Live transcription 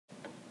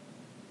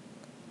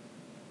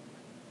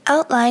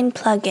Outline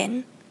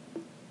plugin.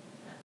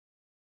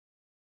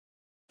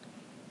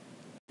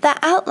 The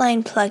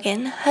Outline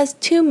plugin has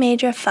two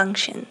major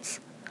functions.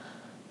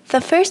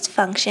 The first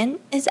function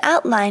is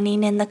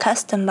outlining in the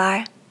custom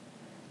bar.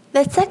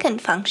 The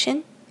second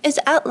function is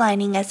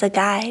outlining as a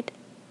guide.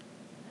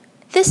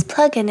 This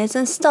plugin is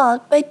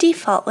installed by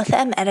default with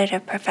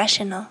EmEditor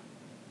Professional.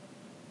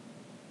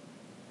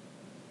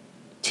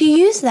 To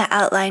use the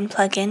Outline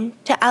plugin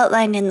to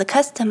outline in the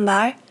custom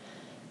bar,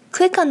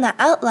 click on the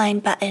Outline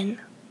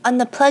button on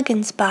the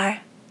Plugins bar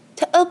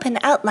to open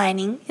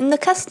outlining in the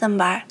custom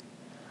bar.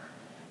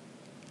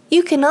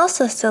 You can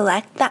also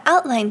select the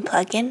Outline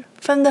plugin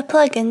from the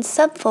Plugins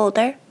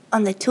subfolder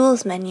on the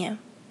Tools menu.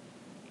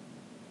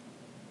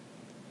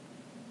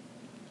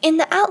 In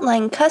the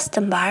Outline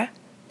custom bar,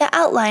 the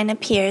outline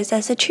appears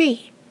as a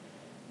tree.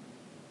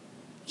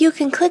 You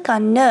can click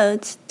on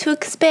nodes to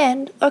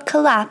expand or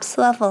collapse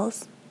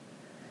levels.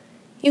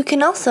 You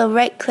can also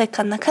right-click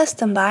on the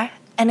custom bar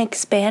and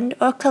expand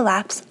or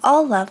collapse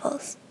all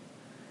levels.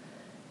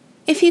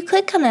 If you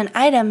click on an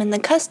item in the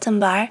custom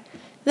bar,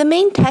 the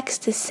main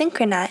text is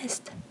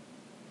synchronized.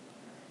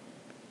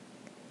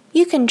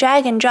 You can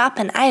drag and drop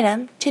an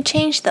item to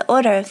change the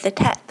order of the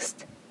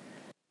text.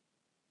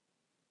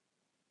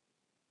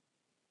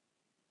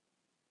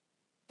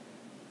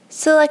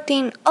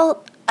 Selecting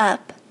Alt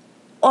Up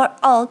or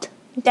Alt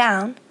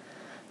Down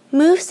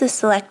moves the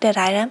selected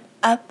item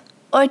up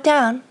or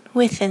down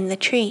within the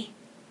tree.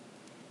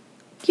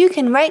 You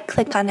can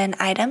right-click on an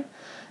item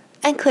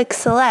and click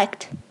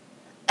Select,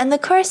 and the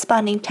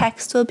corresponding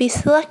text will be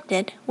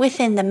selected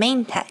within the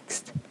main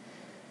text.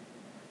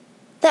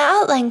 The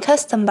Outline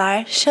custom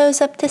bar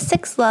shows up to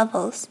 6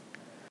 levels.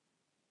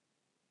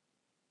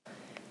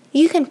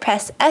 You can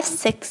press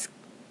F6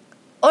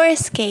 or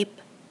Escape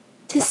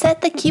to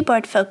set the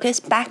keyboard focus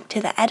back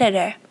to the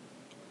editor.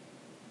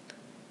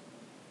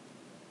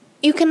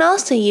 You can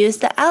also use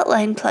the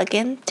Outline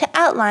plugin to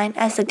outline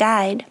as a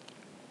guide.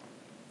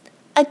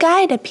 A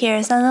guide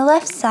appears on the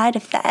left side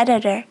of the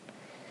editor.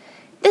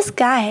 This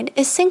guide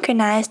is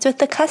synchronized with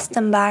the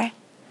custom bar.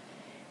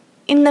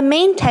 In the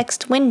main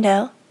text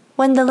window,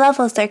 when the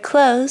levels are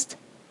closed,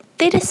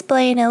 they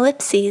display in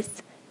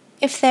ellipses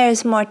if there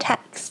is more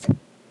text.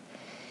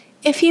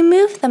 If you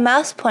move the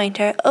mouse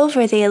pointer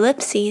over the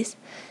ellipses,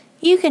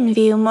 you can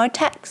view more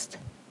text.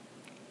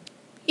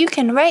 You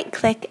can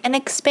right-click and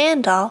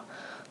expand all,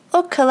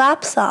 or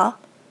collapse all,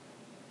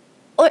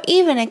 or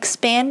even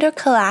expand or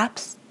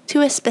collapse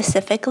to a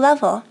specific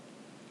level.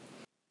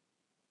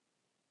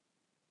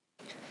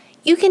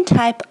 You can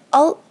type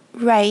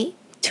Alt-Right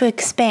to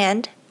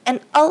expand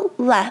and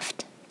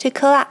Alt-Left to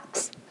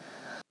collapse.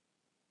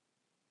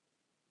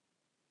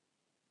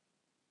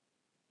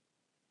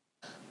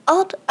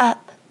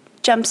 Alt-Up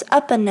jumps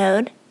up a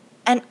node,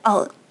 and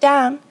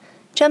Alt-Down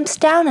jumps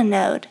down a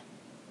node.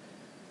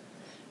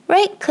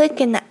 Right-click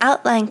in the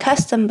Outline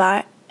custom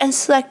bar and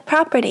select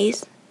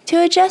Properties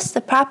to adjust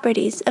the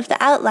properties of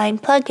the Outline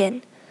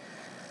plugin.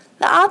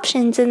 The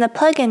options in the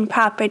plugin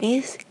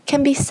properties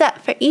can be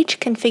set for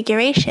each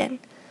configuration.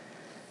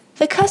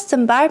 The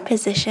custom bar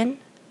position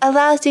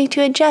allows you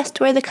to adjust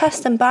where the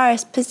custom bar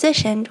is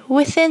positioned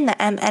within the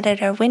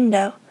EmEditor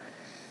window.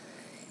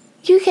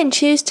 You can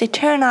choose to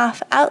turn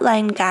off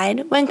Outline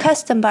Guide when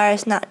custom bar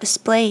is not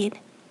displayed.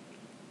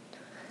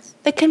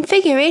 The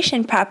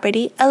configuration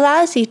property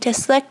allows you to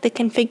select the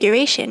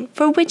configuration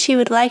for which you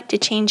would like to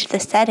change the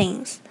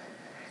settings.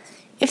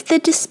 If the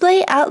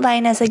Display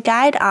Outline as a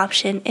Guide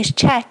option is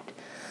checked,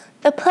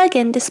 the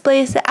plugin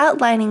displays the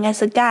outlining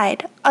as a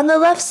guide on the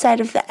left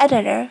side of the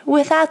editor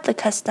without the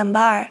custom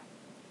bar.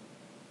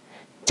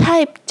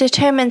 Type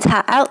determines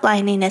how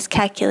outlining is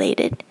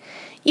calculated.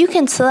 You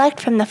can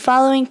select from the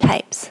following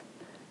types: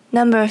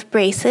 number of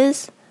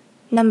braces,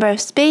 number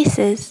of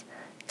spaces,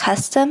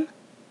 custom,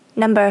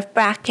 number of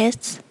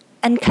brackets,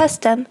 and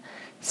custom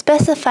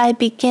specify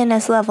begin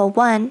as level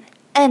 1,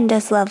 end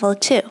as level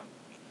 2.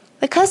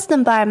 The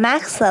custom bar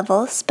max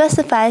level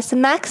specifies the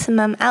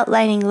maximum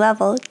outlining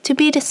level to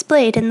be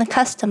displayed in the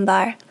custom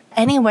bar,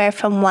 anywhere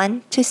from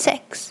 1 to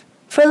 6.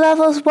 For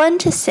levels 1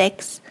 to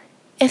 6,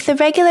 if the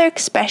regular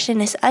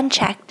expression is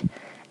unchecked,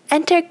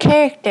 enter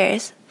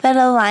characters that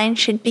a line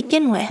should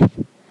begin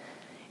with.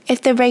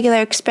 If the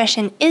regular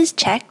expression is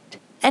checked,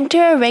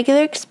 enter a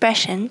regular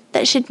expression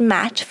that should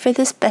match for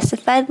the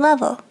specified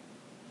level.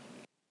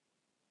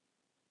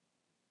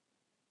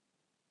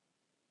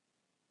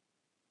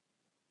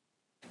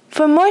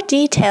 For more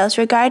details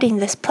regarding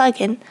this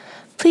plugin,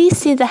 please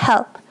see the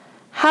Help,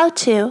 How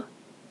To,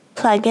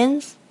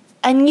 Plugins,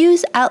 and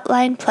Use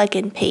Outline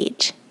plugin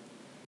page.